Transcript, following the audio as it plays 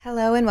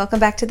Hello and welcome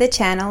back to the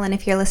channel, and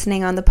if you're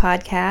listening on the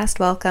podcast,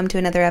 welcome to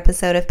another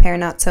episode of Pair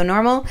Not So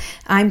Normal.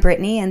 I'm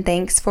Brittany and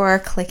thanks for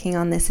clicking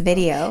on this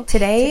video.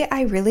 Today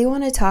I really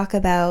want to talk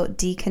about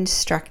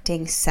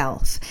deconstructing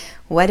self.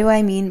 What do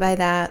I mean by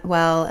that?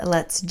 Well,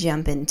 let's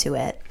jump into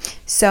it.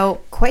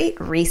 So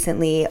quite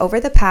recently, over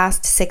the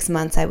past 6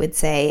 months, I would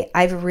say,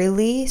 I've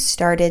really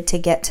started to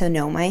get to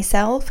know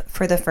myself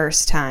for the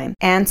first time.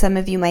 And some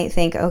of you might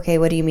think, okay,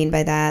 what do you mean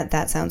by that?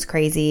 That sounds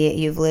crazy.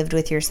 You've lived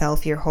with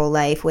yourself your whole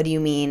life. What do you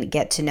mean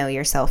get to know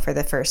yourself for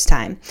the first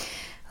time?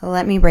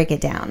 Let me break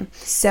it down.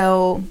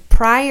 So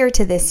prior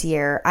to this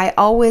year, I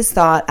always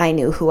thought I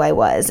knew who I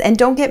was. And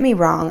don't get me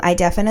wrong, I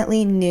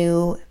definitely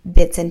knew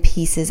bits and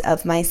pieces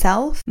of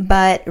myself.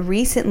 But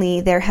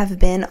recently, there have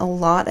been a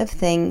lot of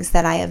things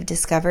that I have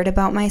discovered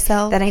about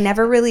myself that I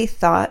never really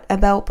thought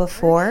about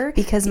before,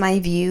 because my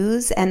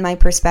views and my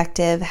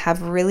perspective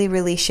have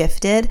really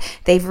shifted.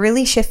 They've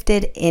really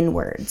shifted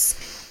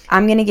inwards.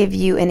 I'm going to give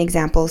you an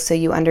example so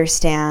you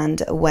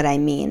understand what I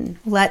mean.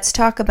 Let's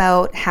talk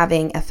about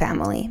having a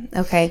family,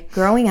 okay?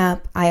 Growing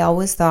up, I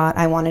always thought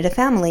I wanted a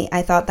family.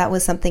 I thought that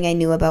was something I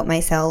knew about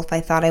myself.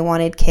 I thought I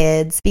wanted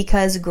kids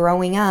because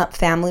growing up,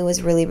 family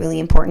was really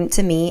important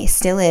to me,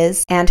 still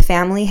is, and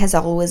family has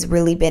always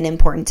really been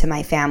important to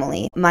my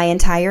family. My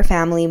entire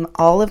family,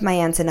 all of my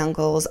aunts and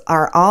uncles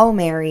are all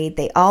married.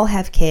 They all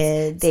have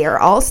kids. They are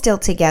all still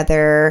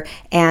together,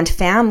 and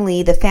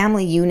the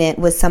family unit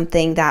was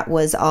something that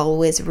was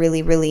always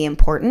really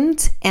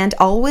important, and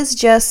always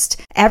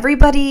just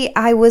everybody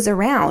I was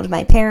around,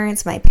 my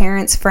parents,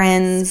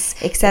 friends,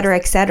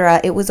 etc.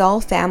 It was all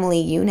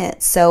family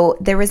units. So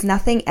there was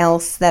nothing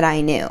else that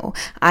I knew.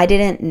 I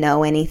didn't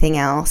know anything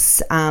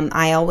else.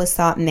 I always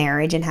thought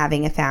marriage and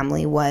having a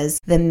family was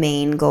the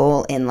main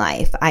goal in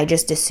life. I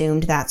just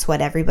assumed that's what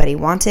everybody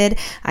wanted.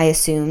 I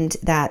assumed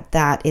that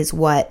that is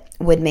what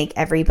would make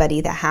everybody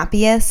the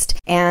happiest.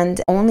 And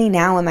only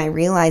now am I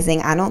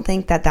realizing I don't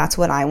think that that's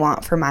what I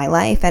want for my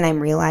life, and I'm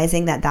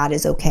realizing that that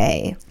is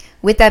okay.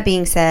 With that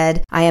being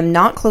said, I am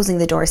not closing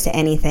the doors to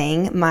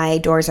anything. My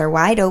doors are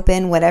wide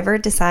open. Whatever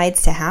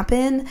decides to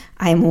happen,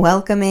 I'm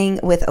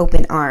welcoming with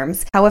open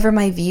arms. However,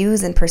 my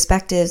views and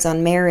perspectives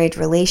on marriage,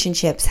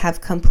 relationships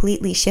have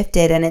completely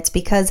shifted, and it's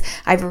because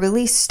I've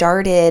really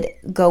started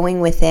going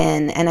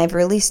within, and I've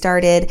really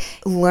started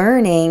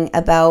learning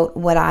about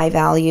what I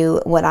value,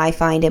 what I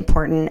find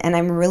important, and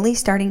I'm really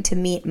starting to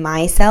meet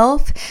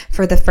myself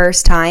for the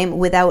first time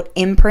without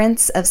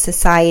imprints of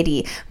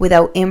society,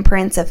 without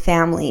imprints of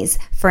families,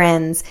 friends,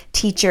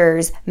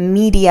 teachers,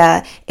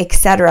 media,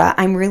 etc.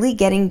 I'm really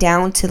getting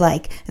down to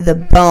like the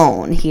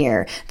bone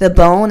here, the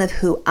bone of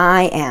who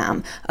I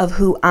am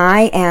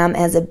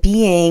as a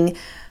being,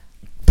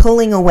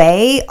 pulling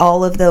away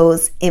all of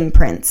those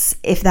imprints,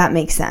 if that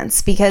makes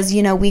sense. Because,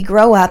 we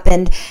grow up,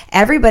 and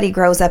everybody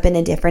grows up in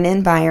a different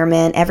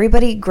environment.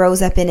 Everybody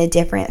grows up in a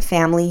different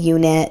family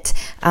unit,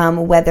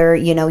 whether,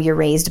 you're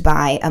raised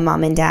by a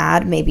mom and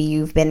dad. Maybe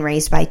you've been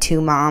raised by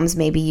two moms.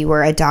 Maybe you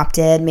were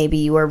adopted. Maybe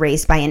you were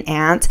raised by an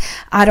aunt.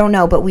 I don't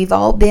know, but we've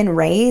all been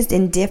raised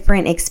in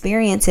different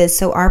experiences.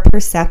 So our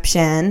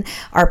perception,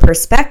 our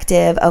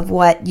perspective of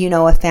what,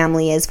 a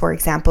family is, for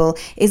example,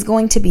 is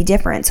going to be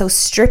different. So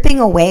stripping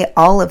away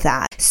all of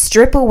that.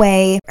 Strip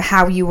away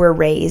how you were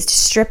raised,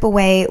 strip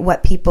away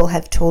what people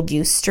have told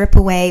you, strip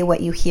away what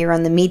you hear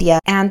on the media,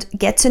 and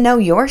get to know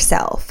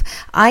yourself.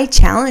 I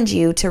challenge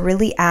you to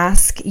really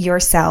ask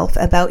yourself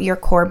about your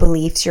core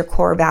beliefs, your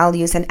core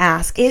values, and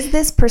ask, is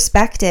this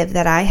perspective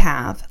that I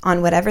have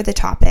on whatever the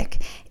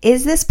topic,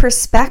 is this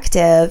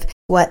perspective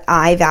what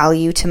I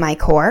value to my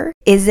core?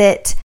 Is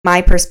it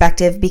my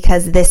perspective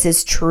because this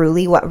is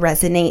truly what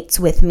resonates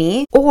with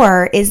me?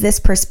 Or is this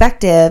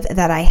perspective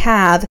that I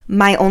have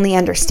my only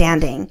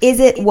understanding? Is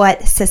it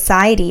what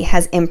society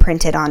has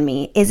imprinted on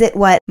me? Is it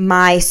what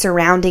my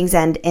surroundings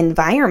and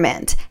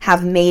environment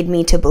have made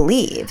me to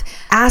believe?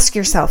 Ask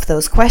yourself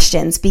those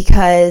questions,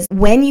 because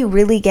when you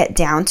really get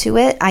down to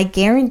it, I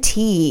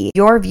guarantee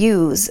your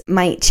views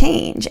might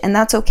change, and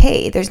that's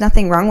okay. There's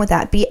nothing wrong with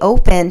that. Be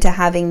open to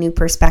having new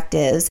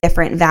perspectives,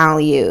 different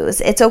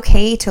values. It's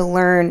okay to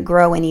learn,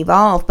 grow, and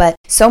evolve, but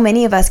so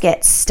many of us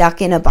get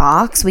stuck in a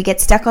box. We get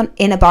stuck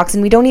in a box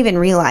and we don't even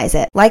realize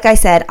it. Like I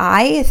said,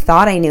 I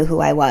thought I knew who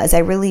I was. I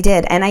really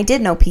did. And I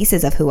did know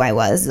pieces of who I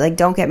was. Like,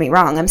 don't get me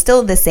wrong. I'm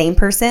still the same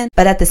person,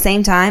 but at the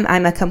same time,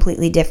 I'm a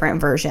completely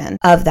different version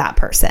of that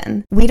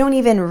person. We don't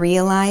even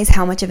realize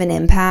how much of an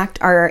impact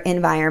our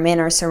environment,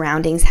 our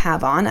surroundings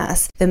have on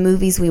us. The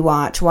movies we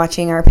watch,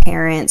 watching our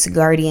parents,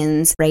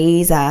 guardians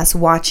raise us,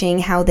 watching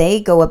how they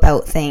go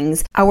about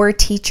things, our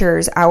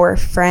teachers, our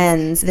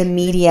friends, the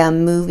media,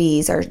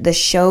 movies or the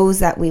shows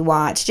that we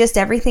watch, just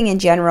everything in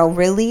general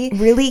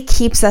really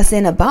keeps us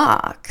in a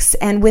box.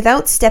 And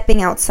without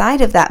stepping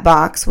outside of that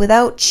box,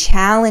 without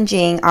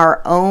challenging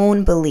our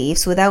own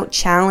beliefs, without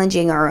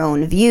challenging our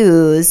own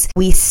views,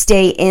 we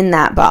stay in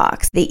that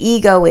box. The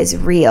ego is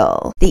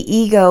real. The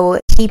ego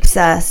keeps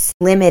us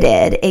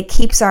limited. It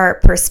keeps our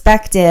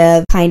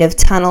perspective kind of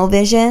tunnel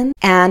vision,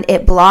 and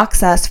it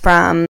blocks us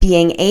from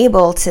being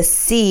able to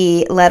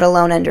see, let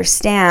alone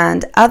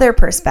understand, other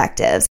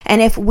perspectives.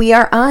 And if we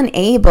are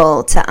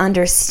unable to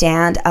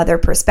understand other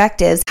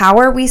perspectives, how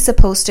are we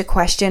supposed to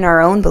question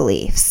our own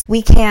beliefs?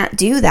 We can't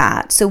do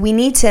that. So we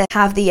need to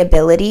have the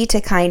ability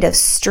to kind of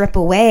strip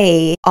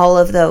away all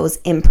of those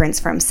imprints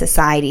from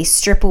society,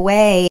 strip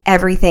away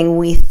everything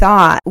we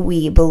thought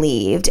we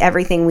believed,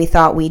 everything we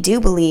thought we do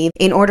believe,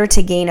 in order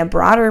to gain a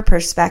broader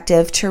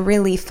perspective to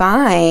really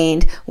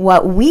find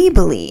what we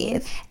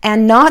believe,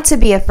 and not to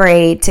be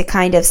afraid to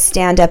kind of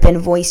stand up and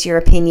voice your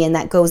opinion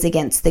that goes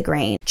against the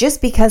grain.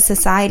 Just because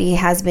society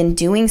has been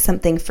doing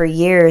something for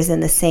years in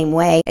the same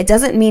way, it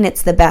doesn't mean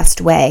it's the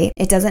best way.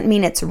 It doesn't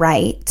mean it's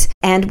right.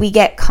 And we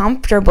get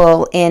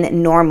comfortable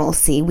in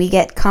normalcy. We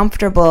get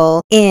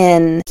comfortable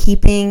in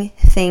keeping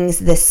things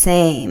the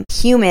same.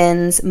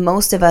 Humans,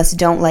 most of us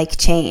don't like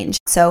change.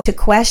 So to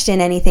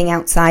question anything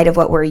outside of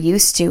what we're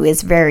used to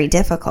is very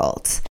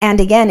difficult. And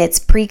again, it's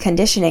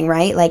preconditioning,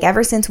 right? Like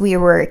ever since we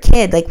were a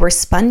kid, like we're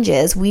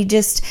sponges. We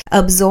just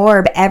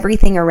absorb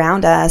everything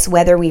around us,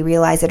 whether we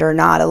realize it or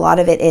not. A lot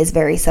of it is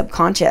very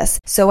subconscious.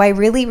 So I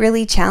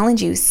really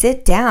challenge you,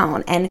 sit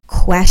down and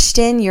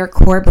question your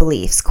core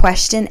beliefs.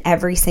 Question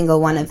every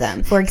single one of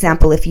them. For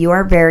example, if you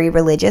are very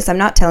religious, I'm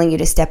not telling you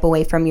to step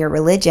away from your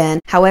religion.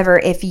 However,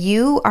 if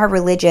you are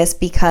religious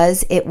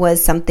because it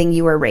was something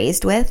you were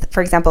raised with,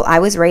 for example, I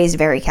was raised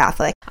very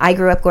Catholic. I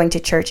grew up going to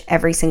church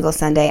every single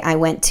Sunday. I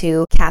went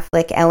to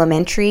Catholic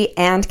elementary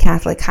and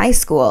Catholic high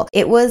school.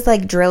 It was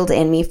like drilled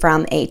in me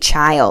from a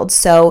child.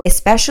 So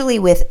especially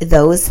with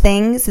those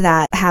things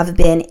that have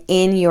been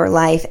in your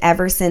life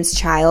ever since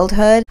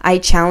childhood, I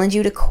challenge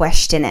you to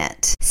question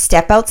it.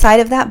 Step outside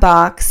of that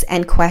box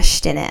and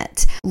question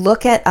it.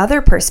 Look at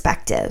other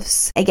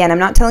perspectives. Again, I'm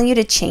not telling you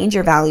to change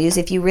your values.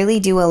 If you really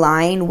do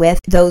align with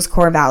those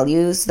core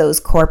values, those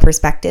core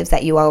perspectives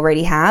that you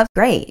already have,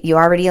 great. You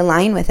already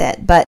align with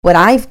it. But what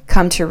I've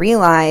come to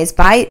realize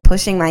by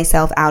pushing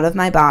myself out of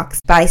my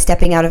box, by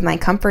stepping out of my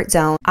comfort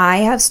zone, I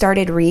have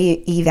started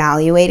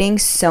re-evaluating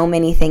so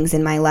many things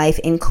in my life,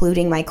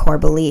 including my core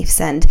beliefs,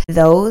 and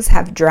those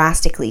have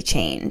drastically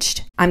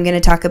changed. I'm going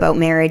to talk about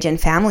marriage and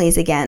families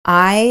again.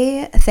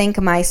 I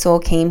think my soul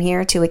came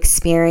here to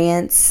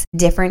experience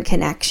different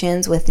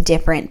connections with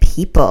different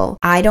people.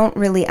 I don't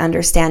really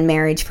understand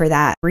marriage for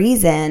that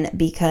reason,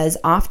 because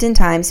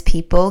oftentimes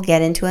people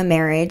get into a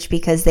marriage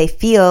because they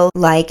feel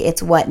like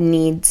it's what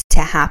needs to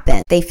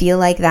happen. They feel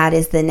like that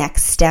is the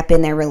next step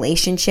in their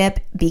relationship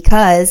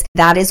because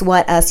that is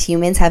what us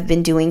humans have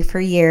been doing for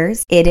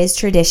years. It is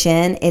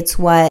tradition. It's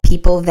what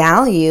people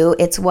value.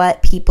 It's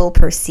what people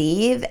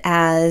perceive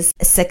as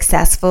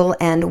successful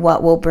and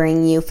what will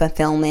bring you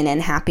fulfillment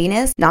and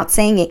happiness. Not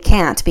saying it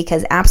can't,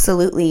 because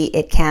absolutely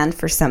it can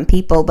for some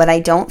people, but I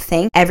don't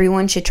think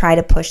everyone should try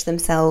to push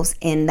themselves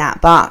in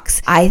that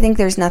box. I think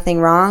there's nothing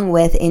wrong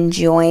with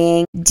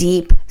enjoying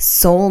deep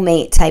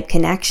soulmate type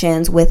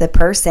connections with a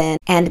person,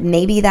 and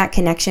maybe that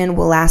connection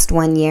will last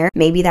 1 year.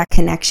 Maybe that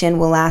connection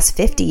will last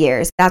 50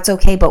 years. That's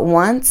okay. But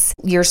once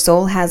your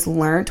soul has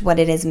learned what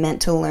it is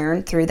meant to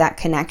learn through that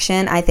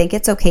connection, I think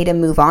it's okay to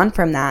move on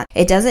from that.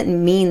 It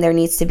doesn't mean there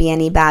needs to be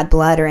any bad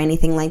blood or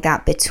anything like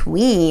that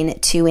between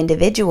two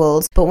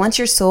individuals. But once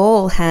your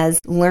soul has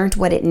learned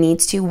what it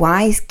needs to,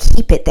 why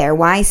keep it there?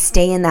 Why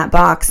stay in that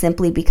box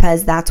simply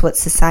because that's what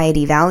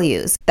society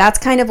values? That's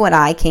kind of what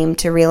I came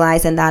to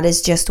realize, and that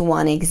is just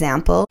one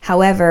example.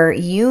 However,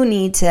 you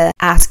need to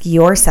ask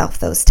yourself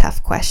those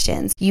tough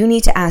questions. You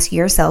need to ask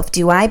yourself,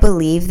 do I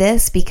believe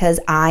this because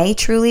I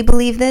truly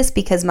believe this,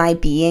 because my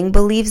being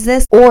believes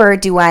this? Or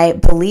do I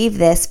believe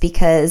this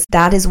because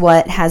that is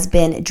what has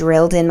been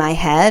drilled in my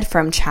head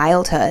from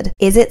childhood?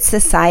 Is it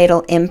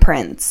societal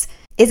imprints?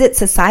 Is it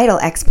societal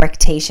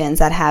expectations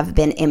that have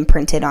been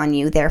imprinted on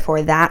you?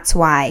 Therefore, that's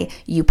why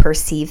you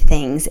perceive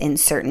things in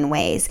certain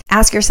ways.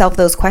 Ask yourself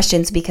those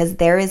questions, because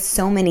there is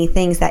so many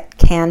things that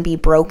can be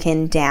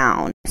broken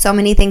down. So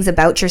many things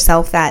about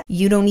yourself that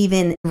you don't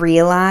even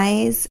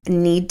realize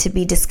need to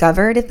be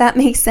discovered, if that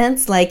makes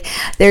sense. Like,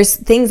 there's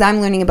things I'm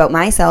learning about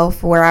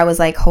myself where I was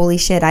like, holy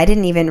shit, I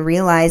didn't even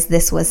realize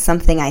this was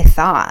something I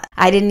thought.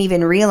 I didn't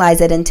even realize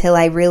it until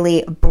I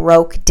really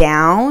broke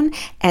down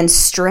and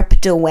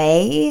stripped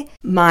away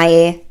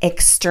my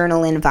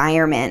external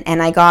environment,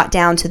 and I got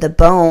down to the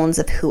bones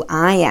of who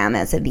I am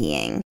as a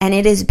being. And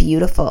it is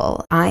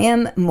beautiful. I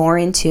am more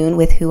in tune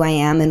with who I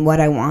am and what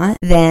I want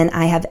than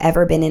I have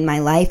ever been in my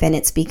life, and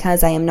it's it's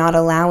because I am not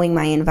allowing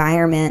my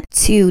environment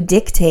to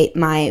dictate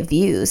my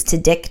views, to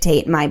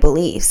dictate my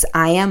beliefs.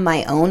 I am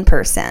my own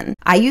person.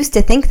 I used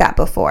to think that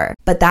before,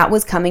 but that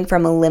was coming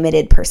from a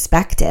limited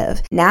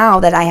perspective.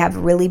 Now that I have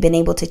really been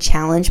able to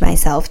challenge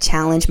myself,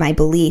 challenge my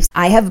beliefs,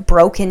 I have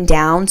broken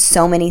down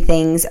so many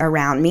things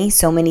around me,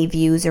 so many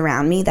views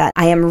around me, that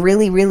I am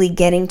really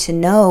getting to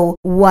know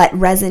what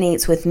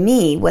resonates with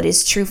me, what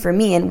is true for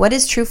me. And what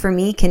is true for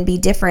me can be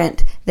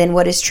different than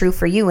what is true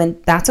for you.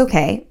 And that's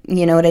okay.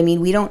 You know what I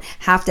mean? We don't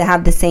have to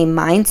have the same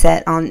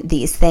mindset on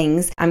these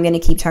things. I'm going to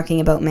keep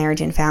talking about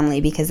marriage and family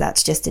because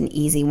that's just an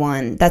easy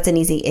one. That's an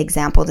easy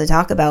example to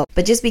talk about.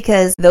 But just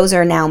because those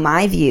are now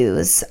my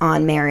views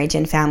on marriage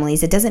and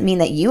families, it doesn't mean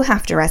that you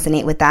have to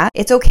resonate with that.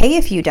 It's okay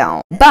if you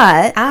don't.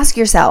 But ask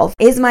yourself,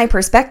 is my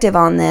perspective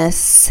on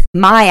this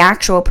my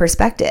actual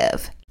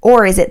perspective?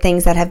 Or is it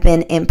things that have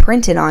been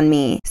imprinted on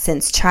me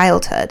since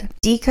childhood?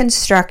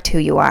 Deconstruct who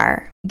you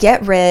are.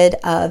 Get rid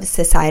of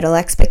societal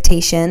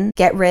expectation.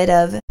 Get rid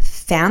of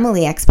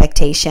family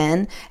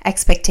expectation,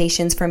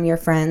 expectations from your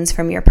friends,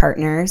 from your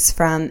partners,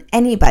 from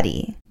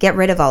anybody. Get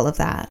rid of all of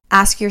that.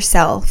 Ask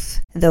yourself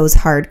those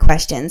hard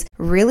questions.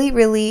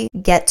 Really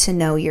get to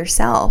know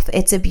yourself.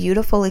 It's a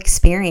beautiful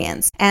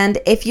experience. And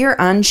if you're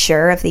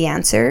unsure of the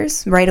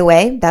answers right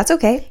away, that's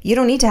okay. You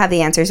don't need to have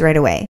the answers right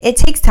away. It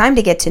takes time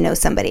to get to know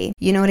somebody.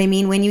 You know what I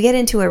mean? When you get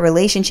into a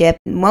relationship,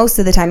 most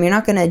of the time, you're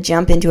not going to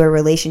jump into a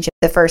relationship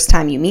the first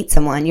time you meet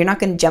someone. You're not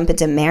going to jump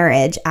into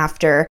marriage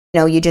after,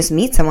 you just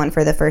meet someone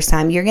for the first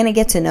time. You're going to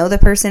get to know the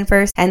person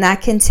first, and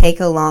that can take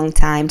a long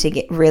time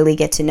to really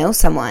get to know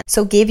someone.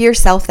 So give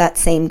yourself that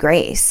same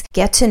grace.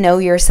 Get to know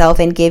yourself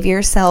and give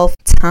yourself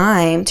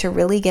time to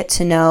really get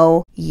to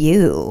know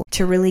you,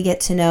 to really get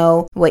to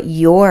know what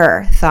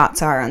your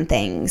thoughts are on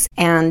things.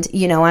 And,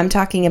 I'm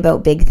talking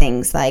about big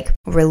things like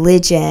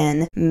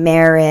religion,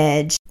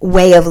 marriage,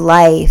 way of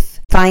life,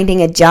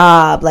 finding a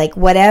job, like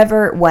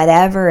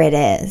whatever it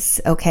is,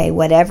 okay,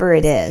 whatever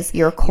it is,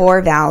 your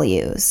core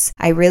values.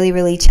 I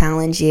really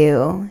challenge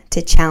you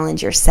to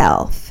challenge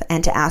yourself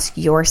and to ask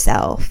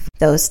yourself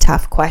those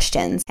tough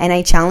questions. And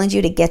I challenge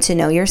you to get to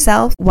know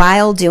yourself.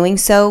 While doing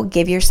so,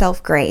 give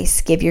yourself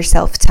grace, give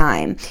yourself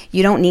time.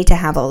 You don't need to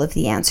have all of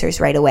the answers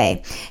right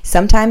away.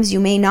 Sometimes you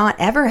may not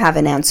ever have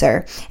an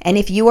answer. And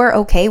if you are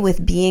okay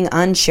with being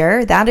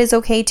unsure, that is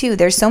okay too.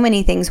 There's so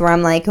many things where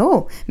I'm like,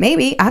 oh,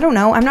 maybe, I don't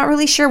know. I'm not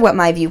really sure what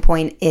my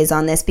viewpoint is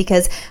on this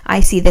because I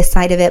see this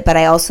side of it, but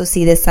I also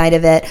see this side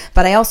of it,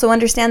 but I also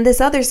understand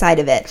this other side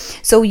of it.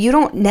 So you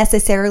don't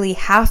necessarily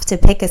have to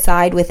pick a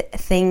side with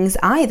things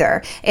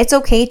either. It's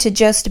okay to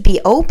just be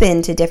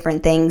open to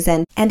different things.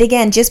 And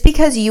again, just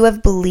because you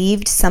have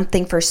believed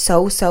something for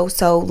so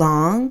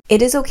long,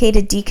 it is okay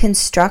to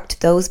deconstruct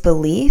those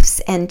beliefs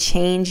and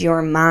change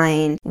your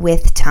mind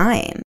with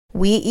time.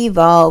 We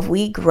evolve,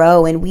 we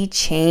grow, and we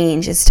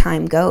change as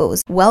time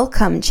goes.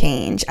 Welcome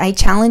change. I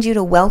challenge you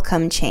to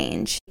welcome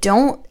change.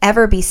 Don't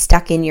ever be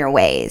stuck in your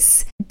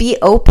ways. Be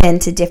open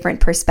to different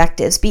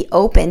perspectives. Be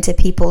open to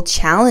people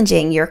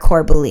challenging your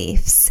core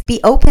beliefs. Be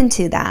open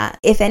to that.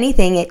 If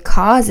anything, it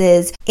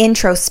causes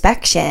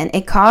introspection.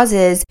 It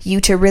causes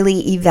you to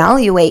really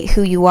evaluate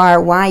who you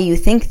are, why you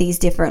think these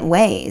different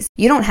ways.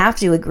 You don't have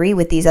to agree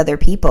with these other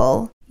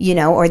people,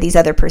 or these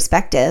other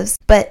perspectives,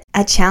 but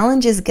a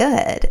challenge is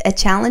good. A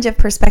challenge of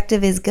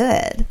perspective is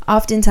good.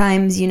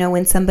 Oftentimes,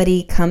 when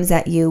somebody comes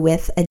at you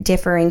with a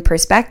differing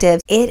perspective,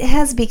 it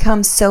has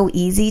become so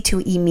easy to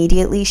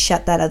immediately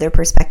shut that other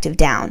perspective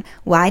down.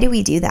 Why do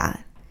we do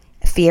that?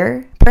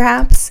 Fear,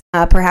 perhaps?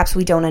 Perhaps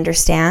we don't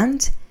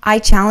understand. I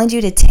challenge you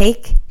to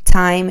take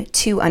time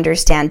to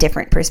understand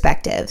different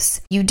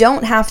perspectives. You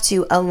don't have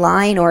to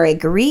align or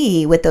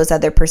agree with those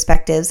other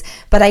perspectives,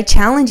 but I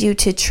challenge you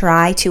to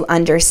try to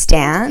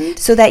understand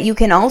so that you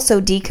can also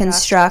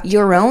deconstruct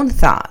your own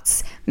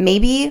thoughts.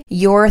 Maybe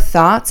your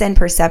thoughts and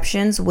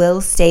perceptions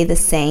will stay the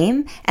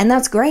same, and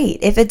that's great.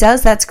 If it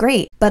does, that's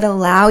great. But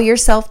allow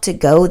yourself to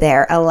go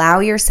there.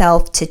 Allow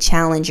yourself to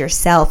challenge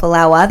yourself.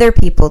 Allow other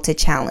people to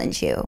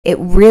challenge you. It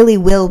really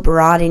will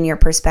broaden your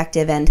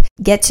perspective and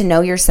get to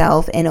know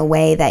yourself in a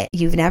way that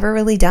you've never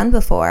really done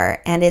before.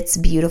 And it's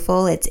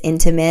beautiful. It's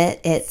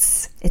intimate.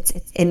 It's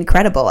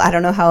incredible. I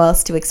don't know how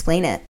else to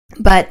explain it.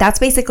 But that's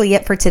basically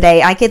it for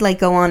today. I could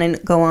go on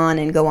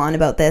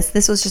about this.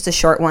 This was just a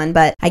short one,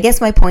 but I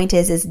guess my point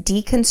is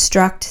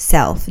deconstruct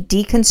self,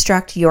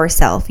 deconstruct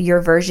yourself,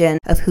 your version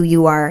of who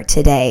you are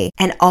today,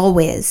 and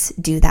always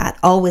do that.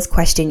 Always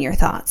question your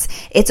thoughts.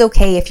 It's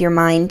okay if your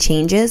mind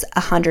changes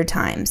 100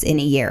 times in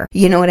a year.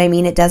 You know what I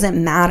mean? It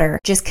doesn't matter.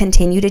 Just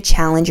continue to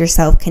challenge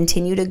yourself,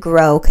 continue to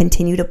grow,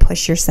 continue to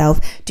push yourself.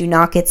 Do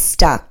not get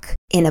stuck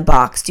in a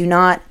box. Do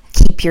not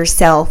keep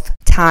yourself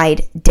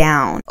tied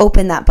down.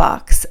 Open that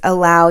box.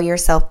 Allow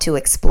yourself to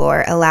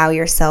explore. Allow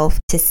yourself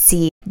to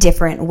see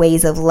different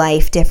ways of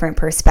life, different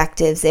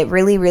perspectives. It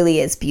really, really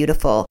is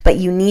beautiful. But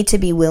you need to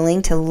be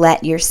willing to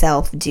let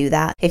yourself do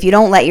that. If you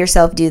don't let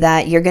yourself do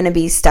that, you're going to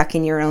be stuck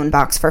in your own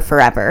box for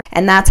forever.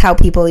 And that's how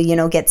people,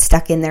 get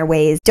stuck in their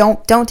ways.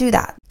 Don't do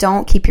that.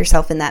 Don't keep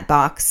yourself in that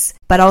box,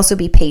 but also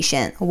be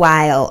patient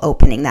while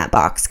opening that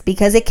box,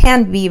 because it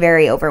can be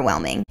very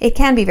overwhelming. It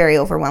can be very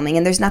overwhelming,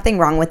 and there's nothing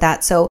wrong with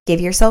that. So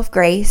give yourself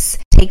grace,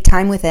 take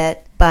time with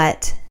it,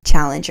 but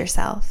challenge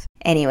yourself.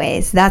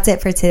 Anyways, that's it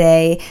for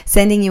today.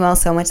 Sending you all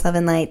so much love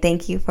and light.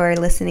 Thank you for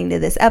listening to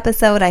this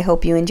episode. I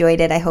hope you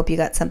enjoyed it. I hope you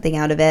got something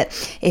out of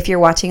it. If you're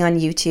watching on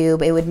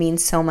YouTube, it would mean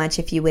so much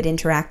if you would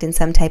interact in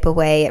some type of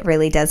way. It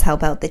really does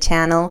help out the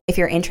channel. If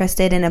you're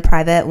interested in a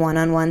private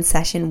one-on-one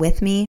session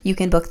with me, you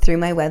can book through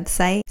my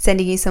website.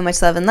 Sending you so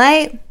much love and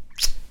light.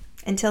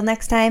 Until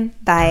next time,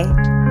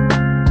 bye.